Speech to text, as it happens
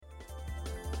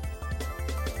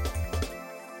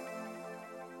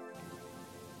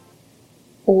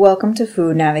Welcome to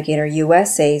Food Navigator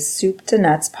USA's Soup to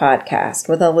Nuts podcast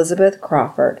with Elizabeth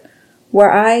Crawford, where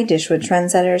I dish with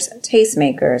trendsetters,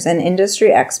 tastemakers, and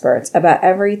industry experts about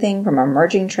everything from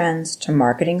emerging trends to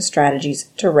marketing strategies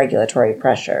to regulatory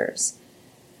pressures.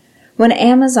 When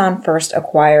Amazon first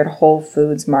acquired Whole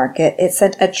Foods Market, it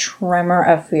sent a tremor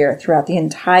of fear throughout the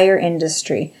entire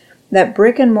industry that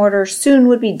brick and mortar soon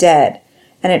would be dead,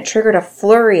 and it triggered a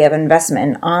flurry of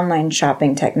investment in online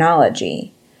shopping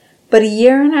technology. But a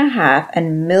year and a half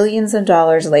and millions of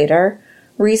dollars later,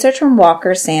 research from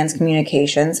Walker Sands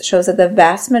Communications shows that the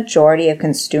vast majority of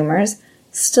consumers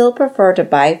still prefer to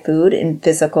buy food in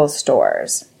physical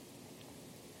stores.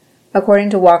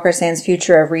 According to Walker Sands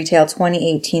Future of Retail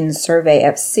 2018 survey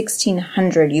of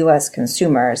 1,600 U.S.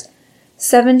 consumers,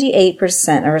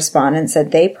 78% of respondents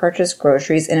said they purchased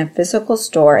groceries in a physical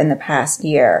store in the past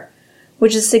year,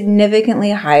 which is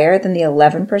significantly higher than the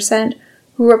 11%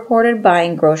 who reported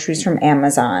buying groceries from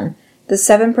Amazon, the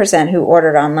 7% who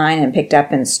ordered online and picked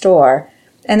up in store,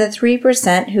 and the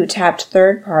 3% who tapped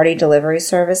third-party delivery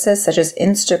services such as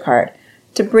Instacart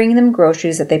to bring them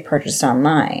groceries that they purchased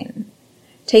online.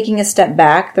 Taking a step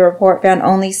back, the report found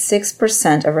only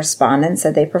 6% of respondents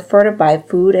said they prefer to buy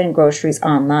food and groceries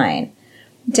online,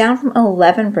 down from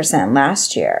 11%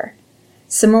 last year.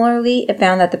 Similarly, it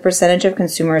found that the percentage of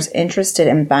consumers interested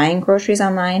in buying groceries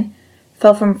online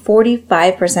fell from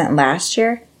 45% last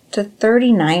year to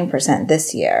 39%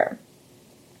 this year.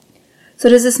 So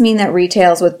does this mean that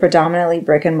retailers with predominantly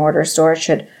brick-and-mortar stores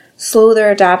should slow their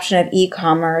adoption of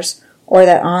e-commerce, or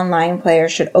that online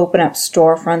players should open up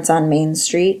storefronts on Main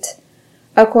Street?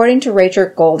 According to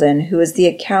Rachel Golden, who is the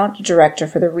account director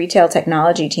for the retail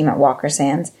technology team at Walker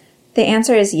Sands, the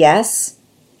answer is yes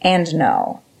and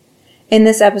no. In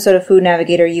this episode of Food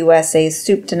Navigator USA's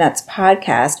Soup to Nuts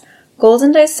podcast,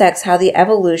 Golden dissects how the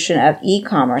evolution of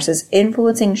e-commerce is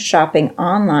influencing shopping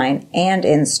online and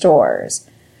in stores.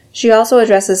 She also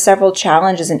addresses several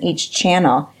challenges in each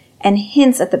channel and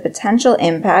hints at the potential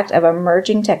impact of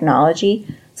emerging technology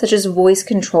such as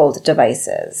voice-controlled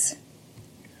devices.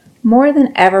 More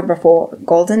than ever before,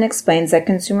 Golden explains that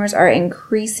consumers are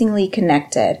increasingly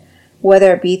connected,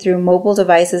 whether it be through mobile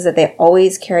devices that they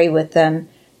always carry with them,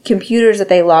 computers that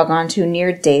they log on to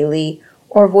near daily,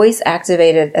 or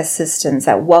voice-activated assistants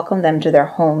that welcome them to their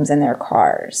homes and their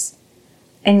cars.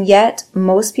 And yet,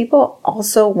 most people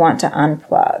also want to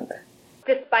unplug.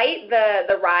 Despite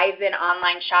the rise in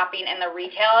online shopping in the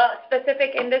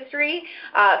retail-specific industry,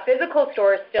 physical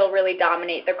stores still really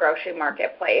dominate the grocery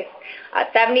marketplace.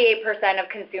 78% of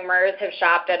consumers have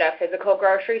shopped at a physical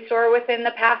grocery store within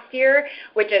the past year,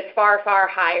 which is far, far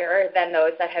higher than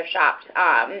those that have shopped,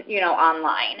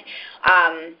 online.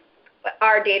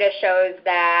 Our data shows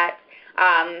that,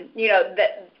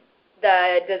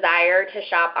 the desire to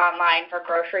shop online for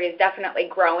groceries is definitely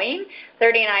growing.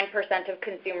 39% of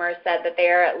consumers said that they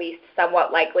are at least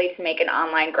somewhat likely to make an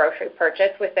online grocery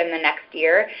purchase within the next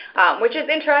year, which is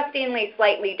interestingly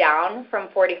slightly down from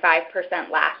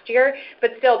 45% last year,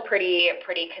 but still pretty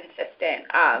consistent.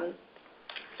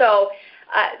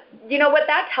 What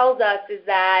that tells us is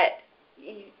that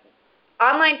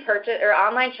online purchase or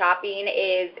online shopping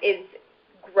is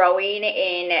growing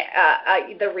in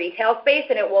the retail space,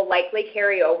 and it will likely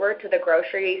carry over to the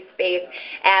grocery space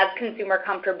as consumer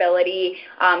comfortability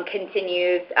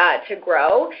continues to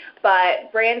grow.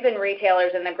 But brands and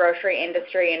retailers in the grocery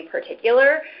industry in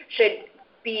particular shouldn't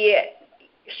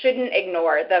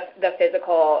ignore the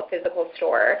physical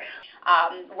store.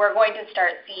 We're going to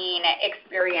start seeing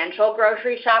experiential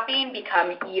grocery shopping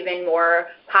become even more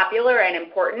popular and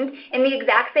important in the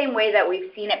exact same way that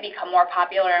we've seen it become more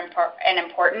popular and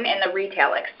important in the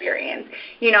retail experience.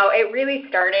 It really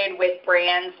started with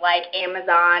brands like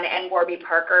Amazon and Warby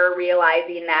Parker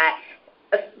realizing that,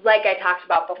 like I talked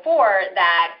about before,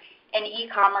 that an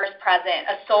e-commerce presence,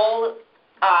 a sole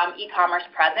e-commerce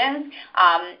presence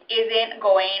isn't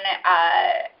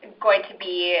going to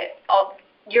be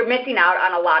you're missing out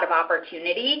on a lot of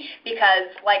opportunity because,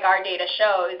 like our data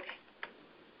shows,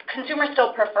 consumers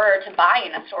still prefer to buy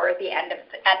in a store at the end of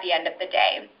the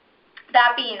day.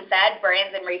 That being said,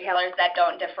 brands and retailers that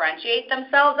don't differentiate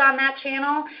themselves on that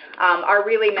channel are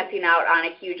really missing out on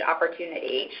a huge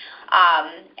opportunity.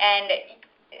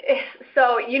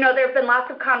 So, there have been lots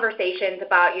of conversations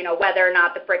about, whether or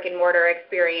not the brick and mortar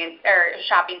experience or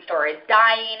shopping store is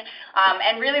dying.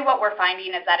 And really what we're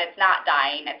finding is that it's not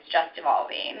dying, it's just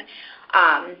evolving.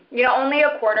 Only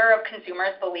a quarter of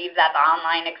consumers believe that the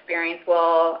online experience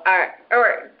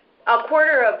a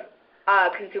quarter of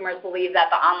consumers believe that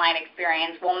the online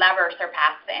experience will never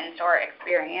surpass the in-store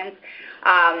experience.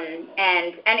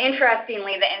 And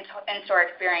interestingly, the in-store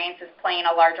experience is playing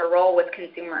a larger role with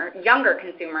younger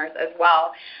consumers as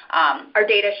well. Our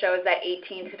data shows that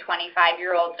 18 to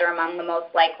 25-year-olds are among the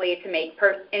most likely to make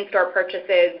in-store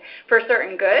purchases for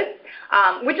certain goods,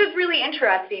 which is really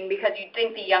interesting because you'd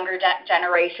think the younger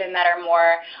generation that are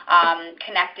more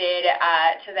connected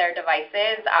to their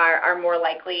devices are more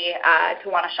likely to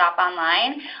want to shop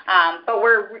online. But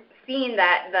we're seeing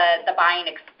that the buying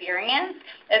experience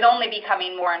is only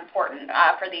becoming more important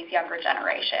for these younger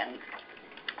generations.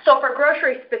 So for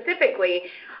grocery specifically,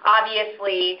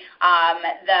 obviously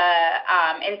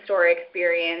the in-store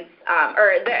experience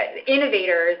or the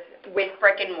innovators with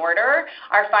brick and mortar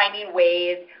are finding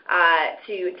ways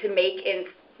to make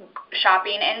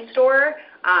shopping in store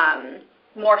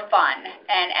more fun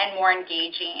and more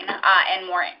engaging and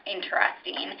more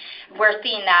interesting. We're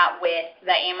seeing that with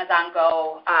the Amazon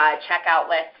Go checkout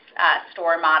list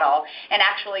store model. And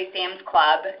actually, Sam's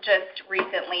Club just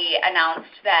recently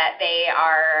announced that they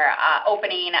are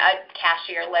opening a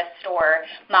cashier list store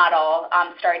model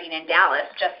starting in Dallas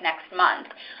just next month.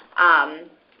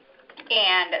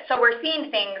 And so we're seeing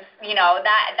things,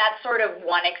 that's sort of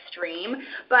one extreme.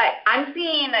 But I'm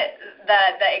seeing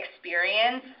the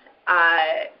experience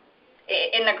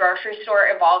in the grocery store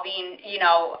evolving,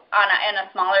 on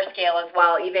a smaller scale as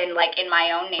well, even like in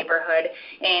my own neighborhood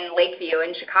in Lakeview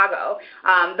in Chicago.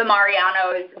 The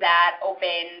Mariano's that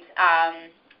opened,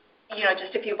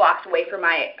 just a few blocks away from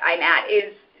I'm at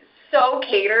is so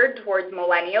catered towards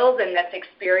millennials and this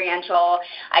experiential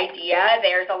idea.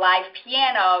 There's a live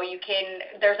piano.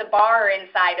 There's a bar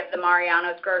inside of the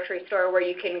Mariano's grocery store where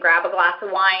you can grab a glass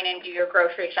of wine and do your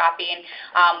grocery shopping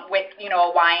with,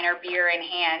 a wine or beer in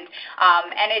hand.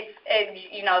 And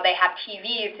they have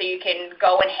TVs so you can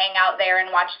go and hang out there and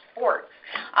watch sports.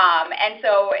 And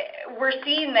so we're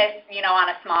seeing this, on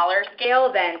a smaller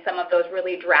scale than some of those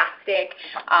really drastic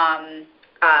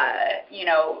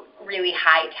really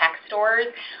high-tech stores,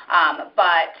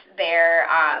 but there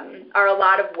are a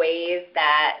lot of ways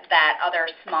that other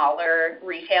smaller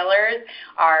retailers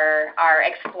are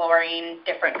exploring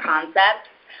different concepts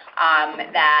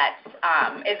that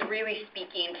is really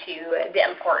speaking to the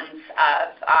importance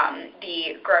of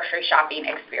the grocery shopping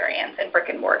experience in brick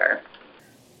and mortar.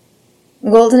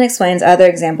 Golden explains other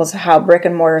examples of how brick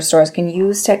and mortar stores can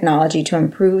use technology to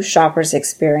improve shoppers'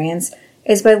 experience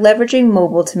is by leveraging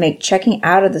mobile to make checking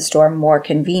out of the store more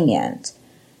convenient.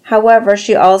 However,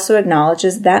 she also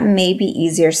acknowledges that may be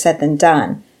easier said than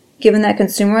done, given that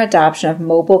consumer adoption of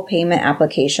mobile payment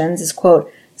applications is,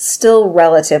 quote, still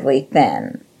relatively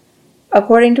thin.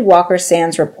 According to Walker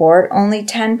Sands' report, only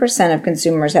 10% of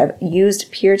consumers have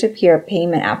used peer-to-peer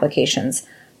payment applications,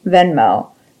 Venmo,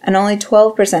 and only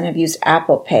 12% have used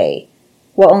Apple Pay,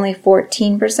 while only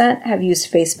 14% have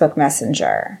used Facebook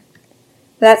Messenger.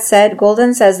 That said,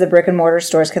 Golden says the brick-and-mortar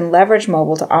stores can leverage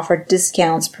mobile to offer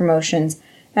discounts, promotions,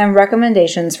 and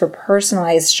recommendations for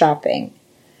personalized shopping.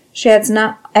 She adds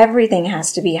not everything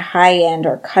has to be high-end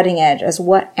or cutting-edge as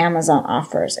what Amazon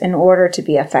offers in order to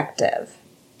be effective.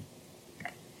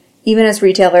 Even as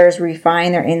retailers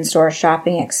refine their in-store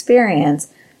shopping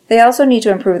experience, they also need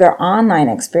to improve their online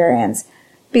experience,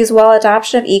 because while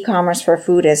adoption of e-commerce for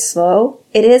food is slow,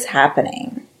 it is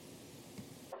happening.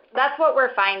 That's what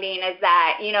we're finding is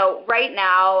that, right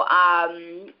now,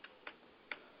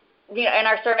 in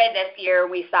our survey this year,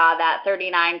 we saw that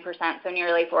 39%, so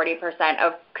nearly 40%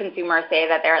 of consumers say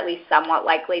that they're at least somewhat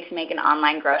likely to make an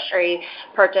online grocery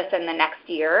purchase in the next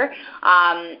year.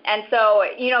 And so,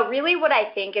 really what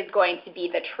I think is going to be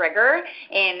the trigger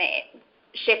in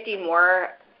shifting more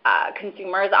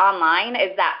consumers online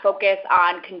is that focus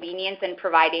on convenience and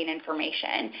providing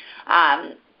information.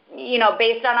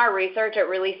 Based on our research, it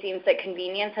really seems that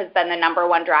convenience has been the number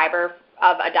one driver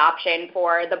of adoption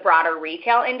for the broader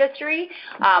retail industry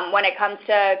when it comes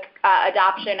to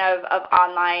adoption of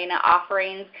online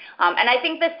offerings. And I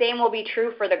think the same will be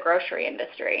true for the grocery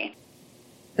industry.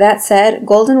 That said,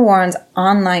 Golden warns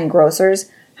online grocers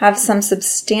have some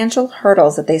substantial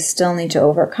hurdles that they still need to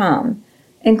overcome,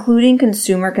 including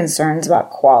consumer concerns about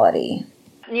quality.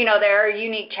 There are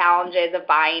unique challenges of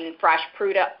buying fresh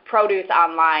produce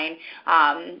online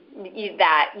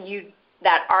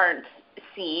that aren't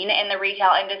seen in the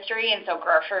retail industry, and so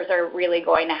grocers are really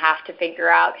going to have to figure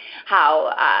out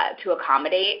how to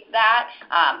accommodate that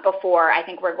before I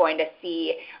think we're going to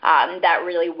see that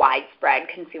really widespread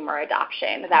consumer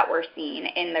adoption that we're seeing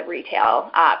in the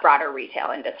broader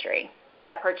retail industry.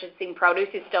 Purchasing produce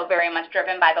is still very much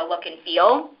driven by the look and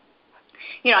feel.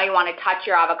 You want to touch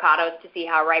your avocados to see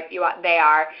how ripe they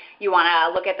are. You want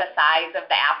to look at the size of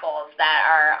the apples that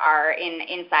are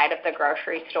inside of the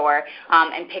grocery store,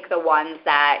 and pick the ones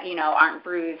that, aren't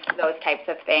bruised, those types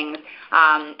of things.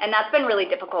 And that's been really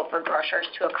difficult for grocers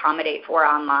to accommodate for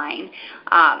online.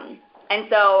 And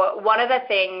so one of the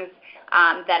things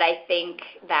that I think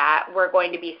that we're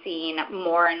going to be seeing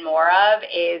more and more of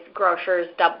is grocers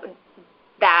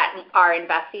that are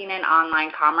investing in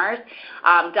online commerce,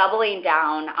 doubling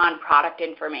down on product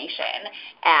information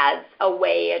as a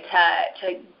way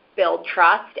to build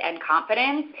trust and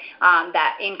confidence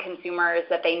that in consumers,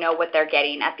 that they know what they're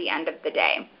getting at the end of the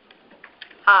day.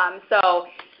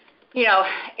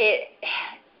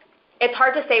 It's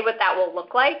hard to say what that will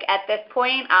look like at this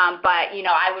point, but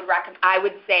I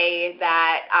would say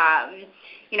that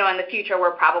in the future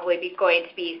we're probably going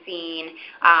to be seeing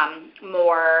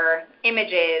more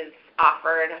images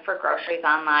offered for groceries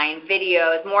online,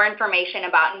 videos, more information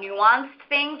about nuanced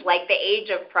things like the age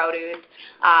of produce,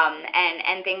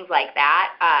 and things like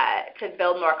that, to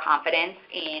build more confidence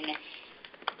in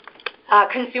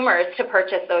consumers to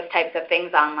purchase those types of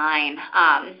things online.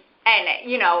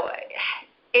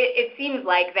 It seems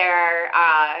like there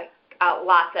are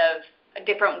lots of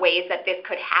different ways that this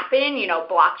could happen.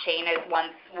 Blockchain is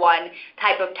one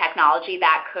type of technology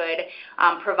that could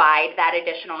provide that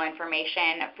additional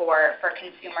information for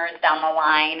consumers down the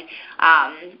line.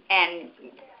 And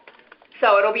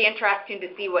so it'll be interesting to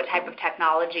see what type of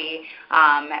technology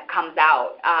comes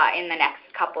out in the next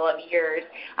couple of years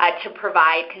to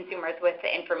provide consumers with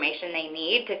the information they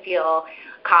need to feel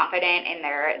confident in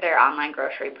their online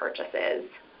grocery purchases.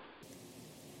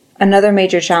 Another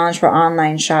major challenge for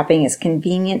online shopping is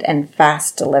convenient and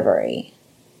fast delivery.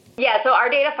 Yeah, so our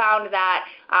data found that,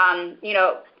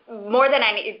 more than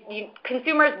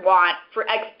consumers want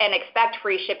and expect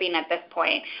free shipping at this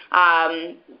point.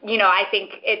 I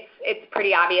think it's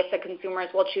pretty obvious that consumers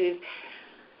will choose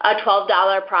a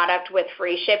 $12 product with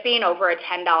free shipping over a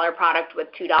 $10 product with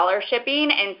 $2 shipping.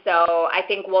 And so I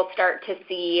think we'll start to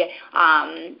see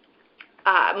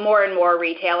more and more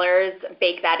retailers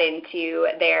bake that into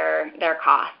their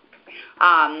costs.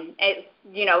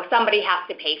 Somebody has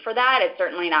to pay for that. It's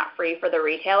certainly not free for the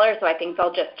retailer, so I think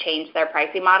they'll just change their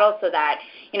pricing model so that,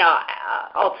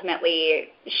 ultimately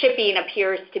shipping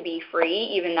appears to be free,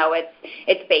 even though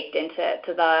it's baked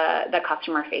into the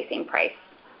customer-facing price.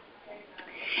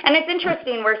 And it's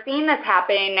interesting, we're seeing this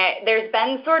happen. There's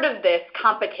been sort of this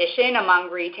competition among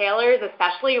retailers,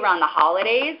 especially around the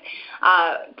holidays,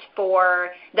 for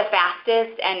the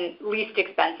fastest and least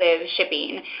expensive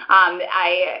shipping.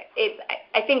 I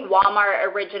think Walmart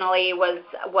originally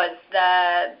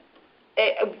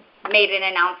made an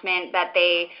announcement that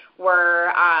they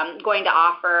were going to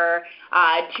offer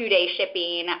 2-day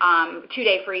shipping,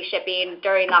 2-day free shipping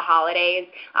during the holidays,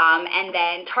 and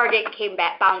then Target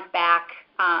bounced back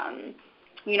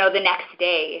the next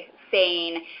day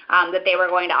saying that they were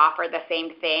going to offer the same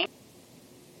thing.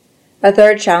 A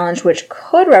third challenge, which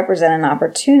could represent an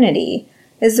opportunity,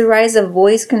 is the rise of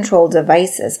voice-controlled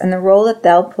devices and the role that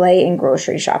they'll play in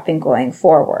grocery shopping going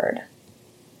forward.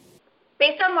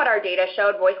 Based on what our data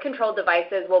showed, voice-controlled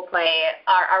devices will play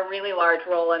a really large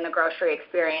role in the grocery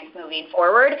experience moving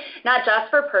forward, not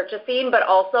just for purchasing, but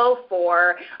also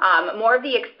for more of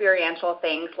the experiential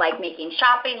things like making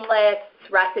shopping lists,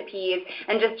 recipes,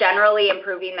 and just generally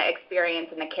improving the experience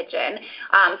in the kitchen.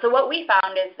 So what we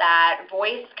found is that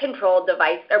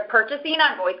purchasing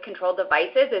on voice-controlled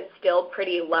devices is still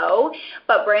pretty low,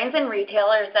 but brands and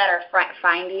retailers that are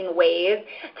finding ways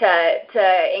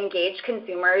to engage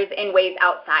consumers in ways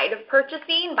outside of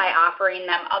purchasing by offering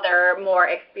them other more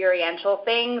experiential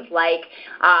things like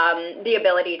the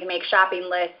ability to make shopping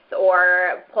lists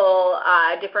or pull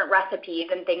different recipes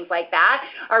and things like that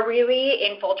are really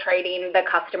infiltrating the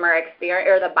customer experience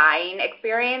or the buying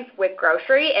experience with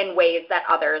grocery in ways that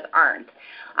others aren't.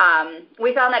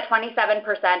 We found that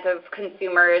 27% of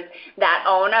consumers that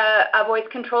own a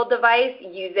voice-controlled device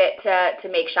use it to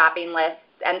make shopping lists,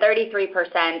 and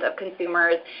 33% of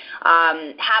consumers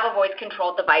have a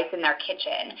voice-controlled device in their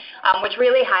kitchen, which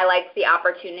really highlights the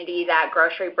opportunity that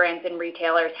grocery brands and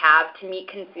retailers have to meet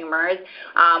consumers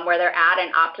where they're at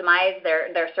and optimize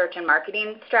their search and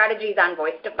marketing strategies on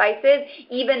voice devices,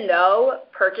 even though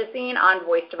purchasing on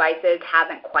voice devices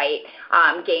hasn't quite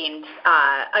gained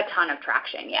a ton of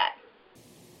traction yet.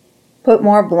 Put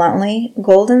more bluntly,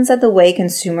 Golden said the way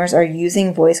consumers are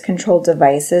using voice-controlled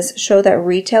devices show that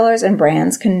retailers and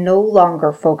brands can no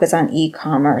longer focus on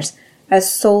e-commerce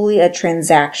as solely a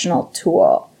transactional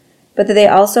tool, but that they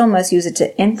also must use it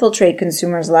to infiltrate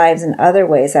consumers' lives in other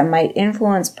ways that might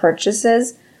influence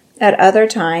purchases at other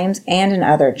times and in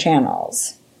other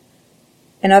channels.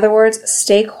 In other words,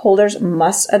 stakeholders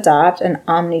must adopt an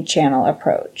omni-channel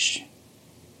approach.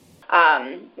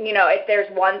 If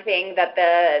there's one thing that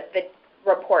the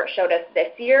report showed us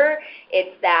this year,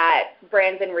 it's that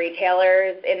brands and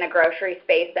retailers in the grocery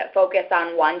space that focus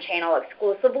on one channel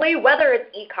exclusively, whether it's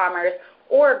e-commerce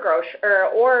or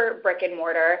brick and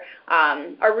mortar,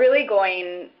 are really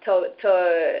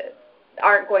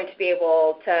aren't going to be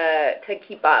able to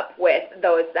keep up with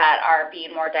those that are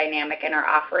being more dynamic and are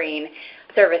offering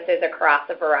services across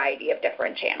a variety of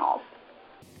different channels.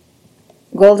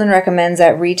 Golden recommends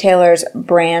that retailers,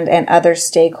 brand, and other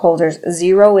stakeholders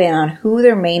zero in on who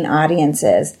their main audience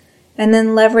is and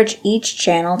then leverage each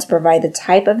channel to provide the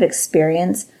type of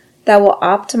experience that will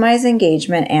optimize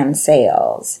engagement and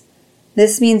sales.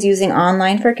 This means using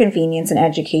online for convenience and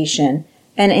education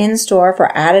and in-store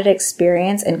for added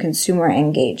experience and consumer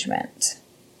engagement.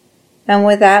 And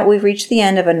with that, we've reached the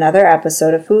end of another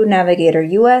episode of Food Navigator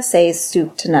USA's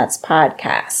Soup to Nuts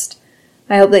podcast.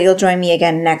 I hope that you'll join me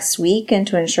again next week, and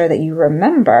to ensure that you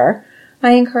remember,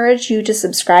 I encourage you to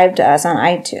subscribe to us on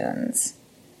iTunes.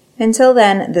 Until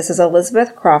then, this is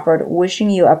Elizabeth Crawford wishing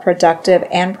you a productive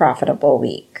and profitable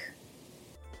week.